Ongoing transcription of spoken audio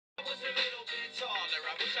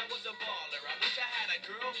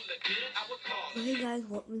Hey guys,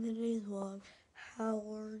 welcome to today's vlog. How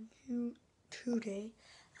are you today?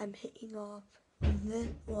 I'm hitting off this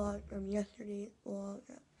vlog from yesterday's vlog.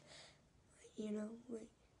 You know,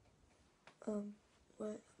 what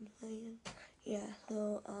I'm saying? Yeah,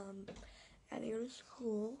 so, I had to go to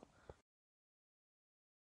school.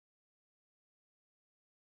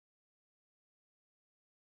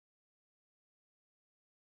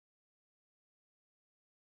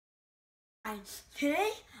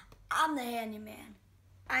 Today, I'm the handyman.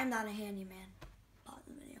 I'm not a handyman. Pause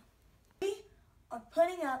the video. We are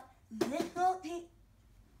putting up this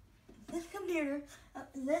computer,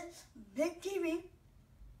 this big TV,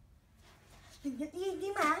 to get the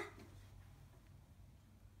HDMI.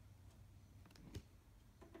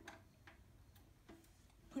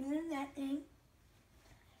 Put it in that thing.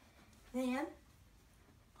 Then,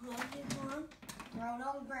 plug this on, throw it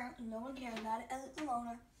on the ground, no one cares about it as it's a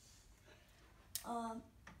loaner.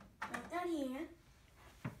 Right down here.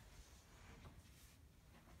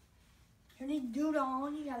 Turn this dude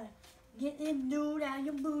on, you gotta get this dude out of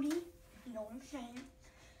your booty. You know what I'm saying?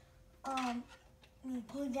 You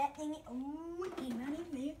put that thing in, oh, it came out in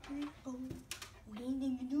there, oh. Okay,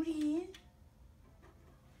 then you do this.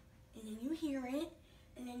 And then you hear it,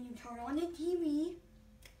 and then you turn on the TV.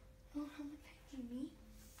 Oh, how much TV?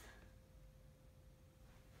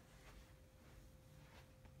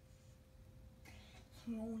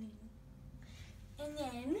 Morning. And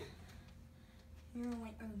then you're gonna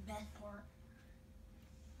wait for the best part.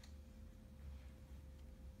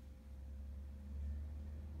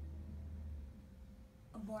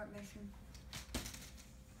 Abort mission.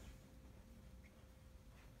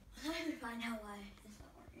 I'm trying to find out why it's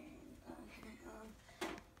not working. Okay,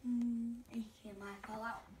 HDMI fell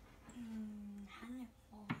out. How did it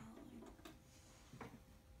fall out?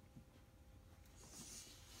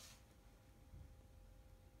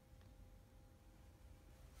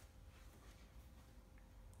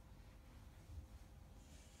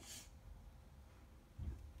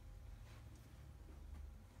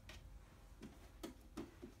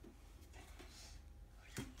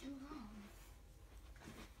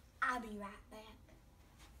 I'll be right back.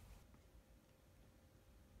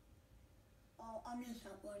 Oh, I'm just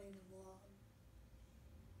uploading the vlog.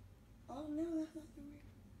 Oh no, that's not the real.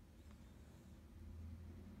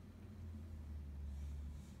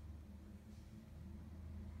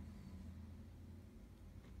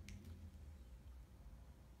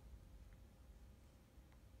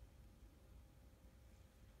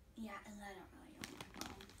 Yeah, and I don't really know my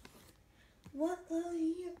phone. What the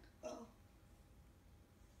heck? Oh.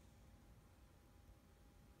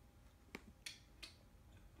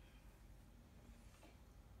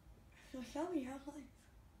 So Shelby, how's life?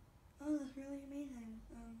 Oh, that's really amazing.